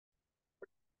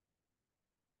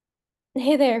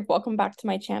Hey there, welcome back to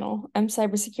my channel. I'm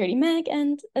Cybersecurity Meg,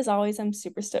 and as always, I'm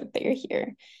super stoked that you're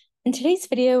here. In today's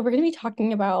video, we're going to be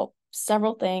talking about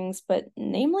several things, but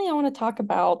namely, I want to talk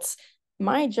about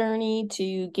my journey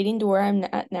to getting to where I'm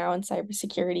at now in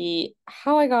cybersecurity,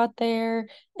 how I got there,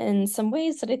 and some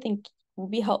ways that I think will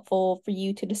be helpful for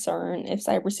you to discern if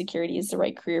cybersecurity is the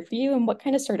right career for you and what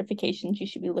kind of certifications you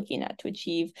should be looking at to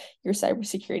achieve your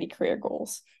cybersecurity career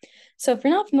goals. So, if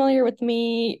you're not familiar with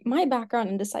me, my background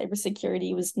into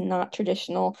cybersecurity was not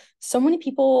traditional. So many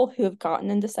people who have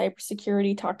gotten into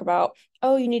cybersecurity talk about,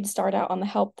 oh, you need to start out on the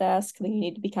help desk, then you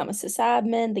need to become a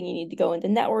sysadmin, then you need to go into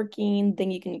networking, then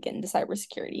you can get into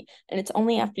cybersecurity. And it's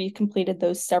only after you've completed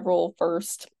those several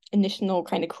first initial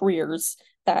kind of careers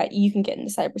that you can get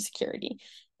into cybersecurity.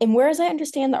 And whereas I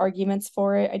understand the arguments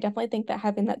for it, I definitely think that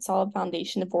having that solid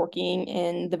foundation of working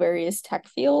in the various tech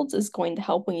fields is going to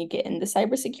help when you get into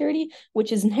cybersecurity,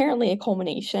 which is inherently a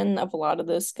culmination of a lot of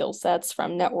those skill sets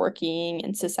from networking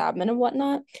and sysadmin and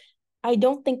whatnot. I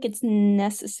don't think it's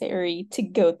necessary to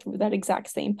go through that exact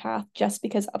same path just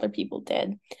because other people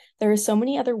did. There are so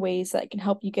many other ways that can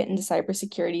help you get into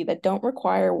cybersecurity that don't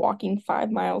require walking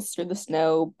 5 miles through the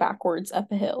snow backwards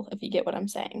up a hill, if you get what I'm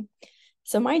saying.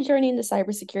 So my journey into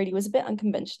cybersecurity was a bit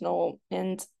unconventional,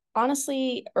 and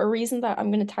honestly, a reason that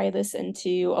I'm going to tie this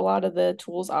into a lot of the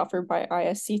tools offered by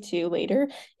ISC2 later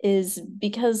is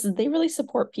because they really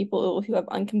support people who have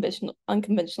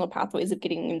unconventional pathways of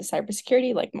getting into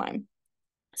cybersecurity like mine.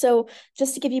 So,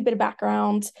 just to give you a bit of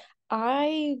background,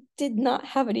 I did not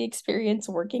have any experience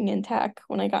working in tech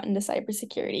when I got into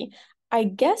cybersecurity. I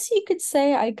guess you could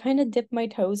say I kind of dipped my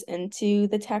toes into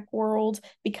the tech world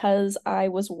because I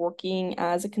was working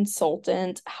as a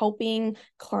consultant, helping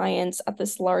clients at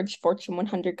this large Fortune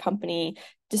 100 company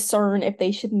discern if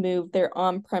they should move their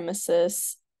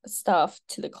on-premises stuff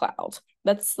to the cloud.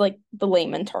 That's like the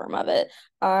layman term of it.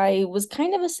 I was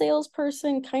kind of a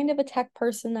salesperson, kind of a tech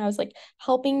person. I was like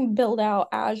helping build out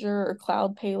Azure or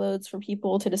cloud payloads for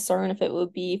people to discern if it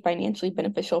would be financially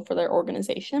beneficial for their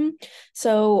organization.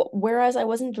 So, whereas I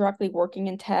wasn't directly working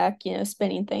in tech,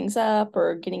 spinning things up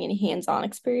or getting any hands-on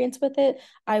experience with it,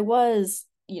 I was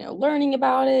learning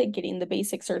about it, getting the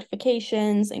basic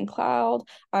certifications in cloud.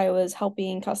 I was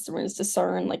helping customers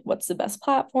discern like what's the best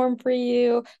platform for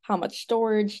you, how much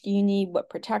storage do you need, what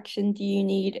protection do you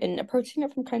need, and approaching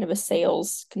it from kind of a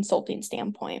sales consulting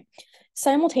standpoint.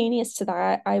 Simultaneous to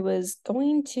that, I was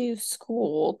going to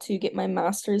school to get my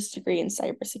master's degree in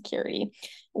cybersecurity,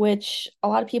 which a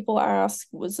lot of people ask,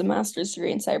 was a master's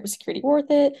degree in cybersecurity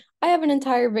worth it? I have an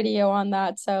entire video on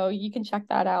that, so you can check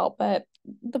that out. But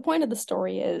the point of the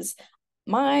story is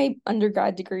my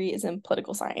undergrad degree is in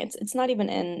political science. It's not even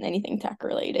in anything tech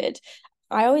related.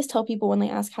 I always tell people when they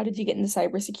ask, how did you get into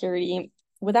cybersecurity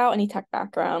without any tech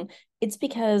background? It's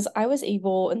because I was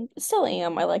able, and still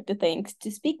am, I like to think,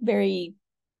 to speak very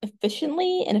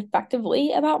efficiently and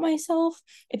effectively about myself.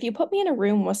 If you put me in a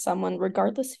room with someone,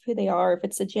 regardless of who they are, if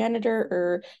it's the janitor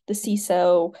or the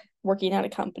CISO working at a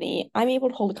company, I'm able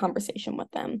to hold a conversation with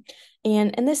them.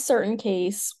 And in this certain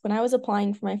case, when I was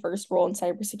applying for my first role in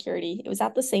cybersecurity, it was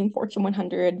at the same Fortune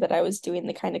 100 that I was doing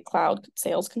the kind of cloud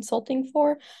sales consulting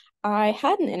for. I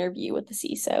had an interview with the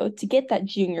CISO to get that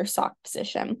junior SOC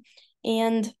position.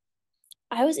 And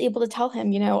I was able to tell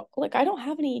him, look, I don't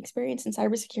have any experience in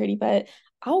cybersecurity, but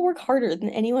I'll work harder than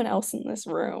anyone else in this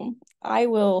room. I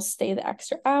will stay the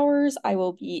extra hours. I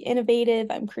will be innovative.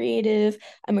 I'm creative.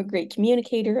 I'm a great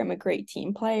communicator. I'm a great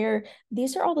team player.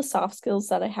 These are all the soft skills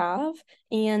that I have.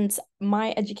 And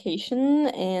my education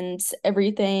and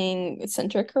everything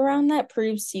centric around that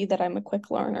proves to you that I'm a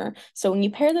quick learner. So when you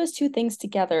pair those two things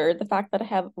together, the fact that I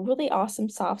have really awesome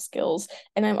soft skills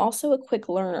and I'm also a quick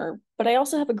learner, but I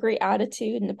also have a great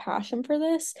attitude and a passion for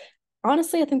this.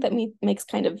 Honestly, I think that makes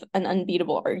kind of an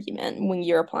unbeatable argument when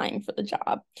you're applying for the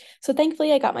job. So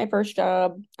thankfully, I got my first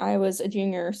job. I was a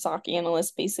junior SOC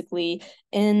analyst, basically.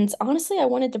 And honestly, I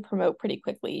wanted to promote pretty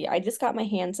quickly. I just got my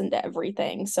hands into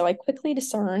everything. So I quickly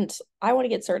discerned I want to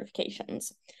get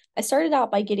certifications. I started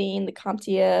out by getting the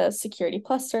CompTIA Security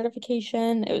Plus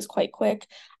certification. It was quite quick.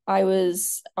 I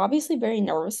was obviously very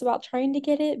nervous about trying to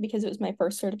get it because it was my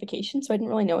first certification, so I didn't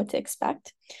really know what to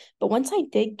expect. But once I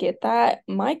did get that,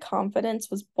 my confidence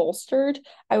was bolstered.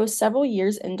 I was several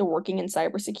years into working in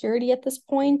cybersecurity at this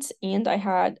point, and I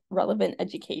had relevant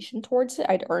education towards it.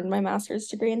 I'd earned my master's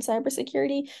degree in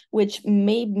cybersecurity, which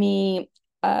made me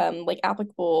like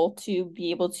applicable to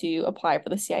be able to apply for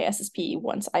the CISSP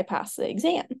once I passed the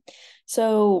exam.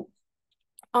 So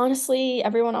honestly,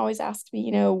 everyone always asks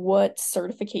me, what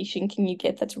certification can you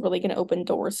get that's really going to open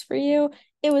doors for you?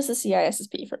 It was the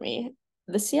CISSP for me.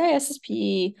 The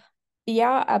CISSP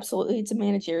Yeah, absolutely. It's a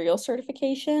managerial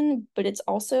certification, but it's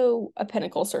also a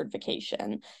pinnacle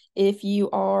certification. If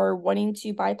you are wanting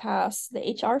to bypass the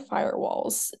HR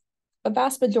firewalls, a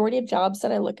vast majority of jobs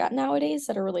that I look at nowadays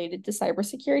that are related to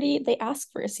cybersecurity, they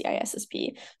ask for a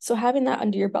CISSP. So having that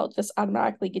under your belt just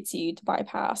automatically gets you to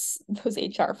bypass those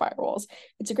HR firewalls.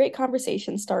 It's a great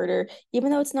conversation starter.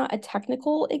 Even though it's not a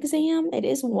technical exam, it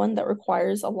is one that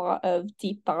requires a lot of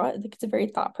deep thought. It's a very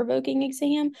thought-provoking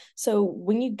exam. So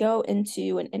when you go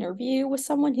into an interview with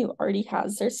someone who already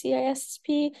has their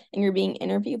CISSP and you're being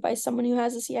interviewed by someone who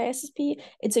has a CISSP,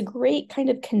 it's a great kind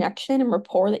of connection and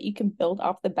rapport that you can build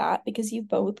off the bat because you've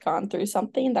both gone through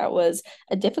something that was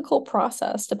a difficult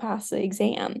process to pass the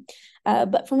exam.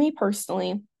 But for me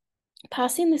personally,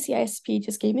 passing the CISP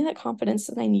just gave me that confidence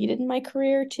that I needed in my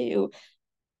career to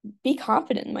be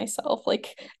confident in myself.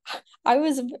 Like I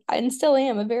was and still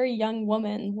am a very young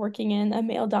woman working in a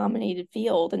male dominated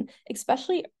field. And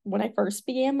especially when I first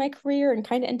began my career and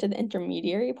kind of into the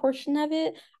intermediary portion of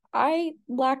it, I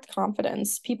lacked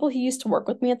confidence. People who used to work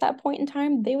with me at that point in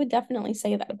time, they would definitely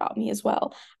say that about me as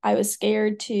well. I was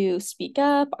scared to speak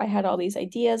up. I had all these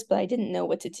ideas, but I didn't know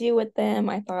what to do with them.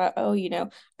 I thought, oh,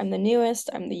 I'm the newest,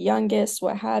 I'm the youngest,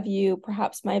 what have you.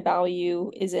 Perhaps my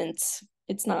value isn't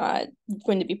it's not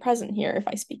going to be present here if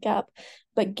I speak up.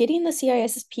 But getting the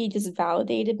CISSP just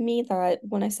validated me that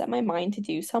when I set my mind to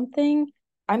do something,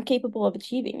 I'm capable of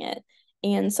achieving it.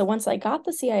 And so once I got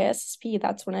the CISSP,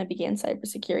 that's when I began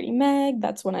Cybersecurity Meg.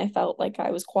 That's when I felt like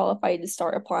I was qualified to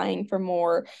start applying for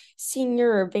more senior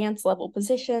or advanced level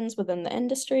positions within the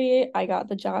industry. I got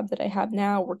the job that I have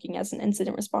now working as an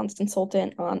incident response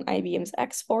consultant on IBM's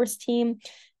X Force team.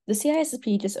 The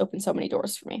CISSP just opened so many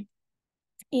doors for me.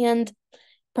 And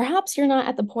perhaps you're not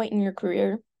at the point in your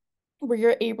career where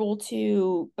you're able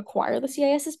to acquire the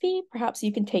CISSP. Perhaps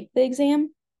you can take the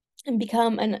exam and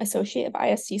become an associate of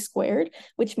ISC squared,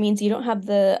 which means you don't have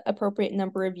the appropriate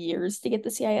number of years to get the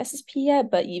CISSP yet,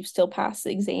 but you've still passed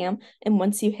the exam. And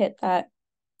once you hit that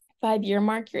 5-year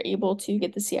mark, you're able to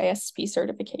get the CISSP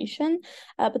certification.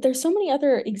 But there's so many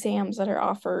other exams that are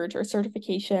offered or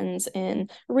certifications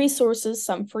and resources,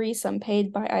 some free, some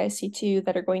paid by ISC2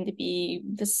 that are going to be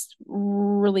just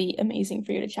really amazing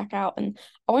for you to check out. And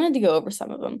I wanted to go over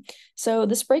some of them. So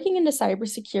this Breaking into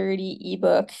Cybersecurity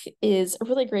ebook is a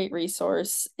really great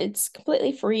resource. It's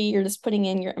completely free. You're just putting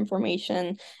in your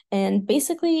information and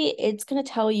basically it's going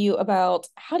to tell you about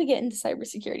how to get into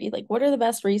cybersecurity, like what are the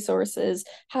best resources,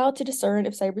 how to discern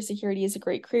if cybersecurity is a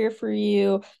great career for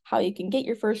you, how you can get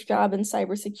your first job in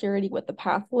cybersecurity, what the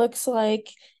path looks like.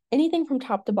 Anything from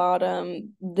top to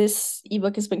bottom, this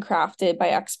ebook has been crafted by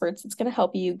experts. It's going to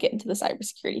help you get into the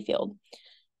cybersecurity field.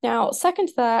 Now, second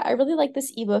to that, I really like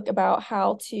this ebook about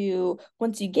how to,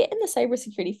 once you get in the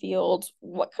cybersecurity field,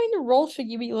 what kind of role should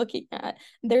you be looking at?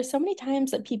 There's so many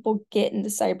times that people get into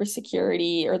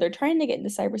cybersecurity or they're trying to get into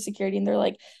cybersecurity and they're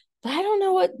like, I don't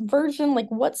know what version, like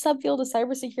what subfield of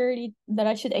cybersecurity that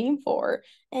I should aim for.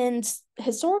 And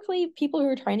historically, people who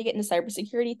are trying to get into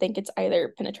cybersecurity think it's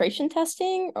either penetration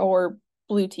testing or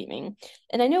blue teaming.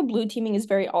 And I know blue teaming is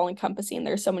very all encompassing.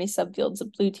 There's so many subfields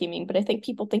of blue teaming, but I think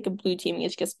people think of blue teaming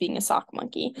as just being a sock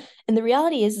monkey. And the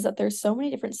reality is that there's so many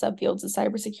different subfields of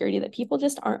cybersecurity that people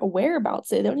just aren't aware about.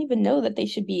 So they don't even know that they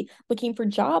should be looking for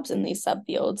jobs in these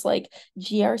subfields like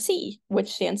GRC,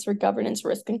 which stands for governance,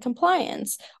 risk, and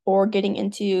compliance, or getting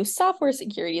into software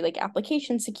security like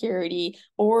application security,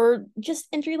 or just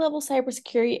entry-level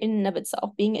cybersecurity in and of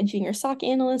itself, being a junior SOC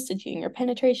analyst, a junior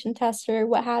penetration tester,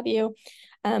 what have you.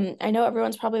 I know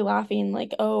everyone's probably laughing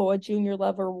like, oh, a junior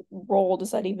level role,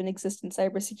 does that even exist in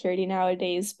cybersecurity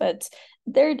nowadays? But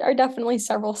there are definitely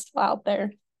several still out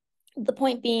there. The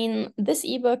point being, this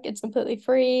ebook, it's completely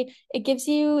free. It gives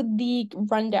you the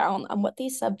rundown on what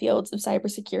these subfields of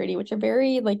cybersecurity, which are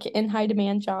very like in high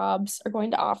demand jobs, are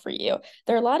going to offer you.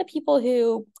 There are a lot of people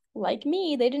who, like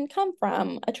me, they didn't come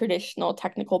from a traditional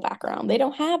technical background. They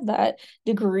don't have that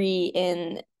degree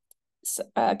in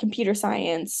computer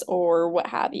science or what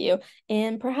have you.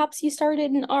 And perhaps you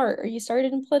started in art or you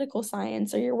started in political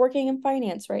science or you're working in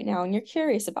finance right now and you're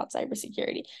curious about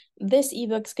cybersecurity. This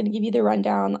ebook's going to give you the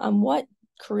rundown on what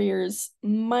careers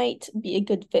might be a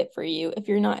good fit for you if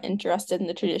you're not interested in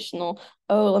the traditional,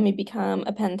 oh, let me become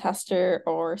a pen tester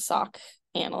or SOC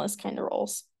analyst kind of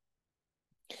roles.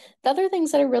 The other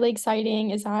things that are really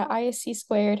exciting is that ISC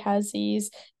Squared has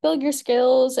these build your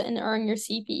skills and earn your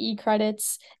CPE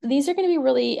credits. These are going to be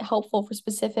really helpful for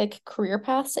specific career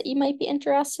paths that you might be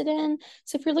interested in.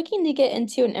 So if you're looking to get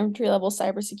into an entry-level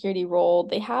cybersecurity role,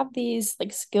 they have these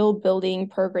like skill building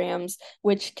programs,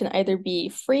 which can either be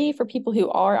free for people who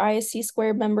are ISC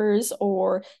Squared members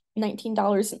or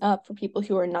 $19 and up for people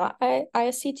who are not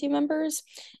ISC2 members.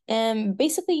 And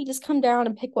basically, you just come down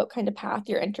and pick what kind of path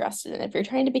you're interested in. If you're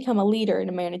trying to become a leader in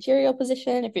a managerial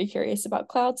position, if you're curious about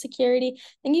cloud security,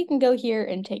 then you can go here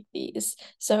and take these.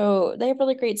 So they have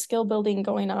really great skill building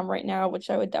going on right now, which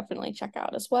I would definitely check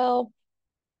out as well.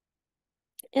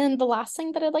 And the last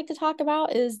thing that I'd like to talk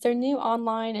about is their new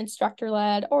online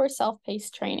instructor-led or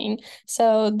self-paced training.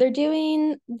 So they're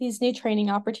doing these new training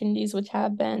opportunities, which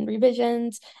have been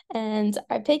revisions, and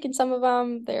I've taken some of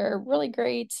them. They're really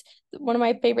great. One of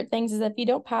my favorite things is that if you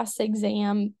don't pass the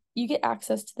exam, you get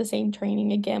access to the same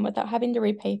training again without having to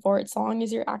repay for it, so long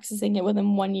as you're accessing it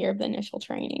within 1 year of the initial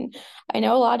training. I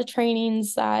know a lot of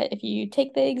trainings that if you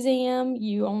take the exam,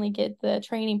 you only get the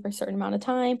training for a certain amount of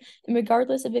time. And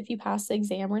regardless of if you pass the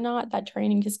exam or not, that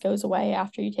training just goes away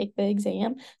after you take the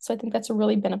exam. So I think that's a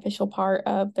really beneficial part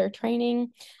of their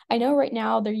training. I know right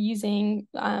now they're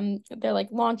like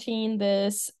launching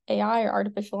this AI or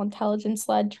artificial intelligence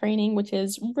led training, which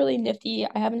is really nifty.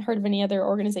 I haven't heard of any other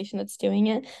organization that's doing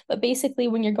it, but basically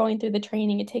when you're going through the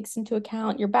training, it takes into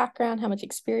account your background, how much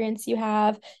experience you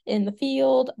have in the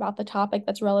field, about the topic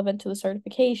that's relevant to the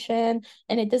certification.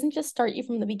 And it doesn't just start you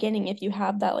from the beginning if you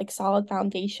have that like solid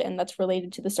foundation that's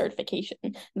related to the certification.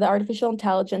 The artificial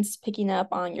intelligence is picking up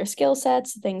on your skill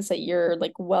sets, things that you're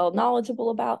like well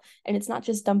knowledgeable about, and it's not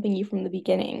just dumping you from the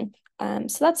beginning.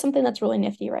 So that's something that's really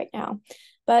nifty right now.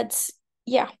 But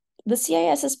yeah, the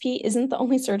CISSP isn't the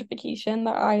only certification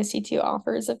that ISC2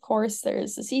 offers, of course.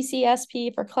 There's the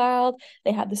CCSP for cloud.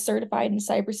 They have the certified in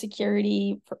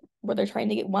cybersecurity where they're trying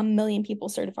to get 1 million people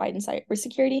certified in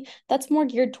cybersecurity. That's more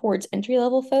geared towards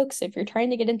entry-level folks. If you're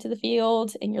trying to get into the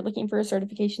field and you're looking for a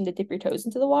certification to dip your toes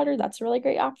into the water, that's a really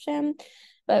great option.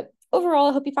 But overall,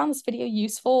 I hope you found this video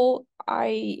useful.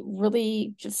 I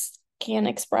really just can't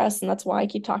express, and that's why I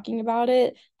keep talking about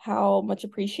it, how much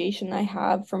appreciation I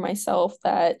have for myself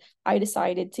that I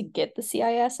decided to get the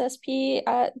CISSP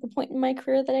at the point in my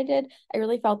career that I did. I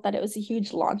really felt that it was a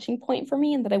huge launching point for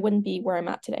me and that I wouldn't be where I'm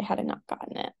at today had I not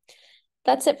gotten it.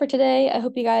 That's it for today. I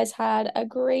hope you guys had a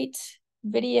great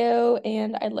video,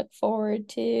 and I look forward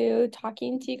to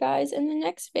talking to you guys in the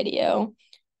next video.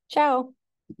 Ciao.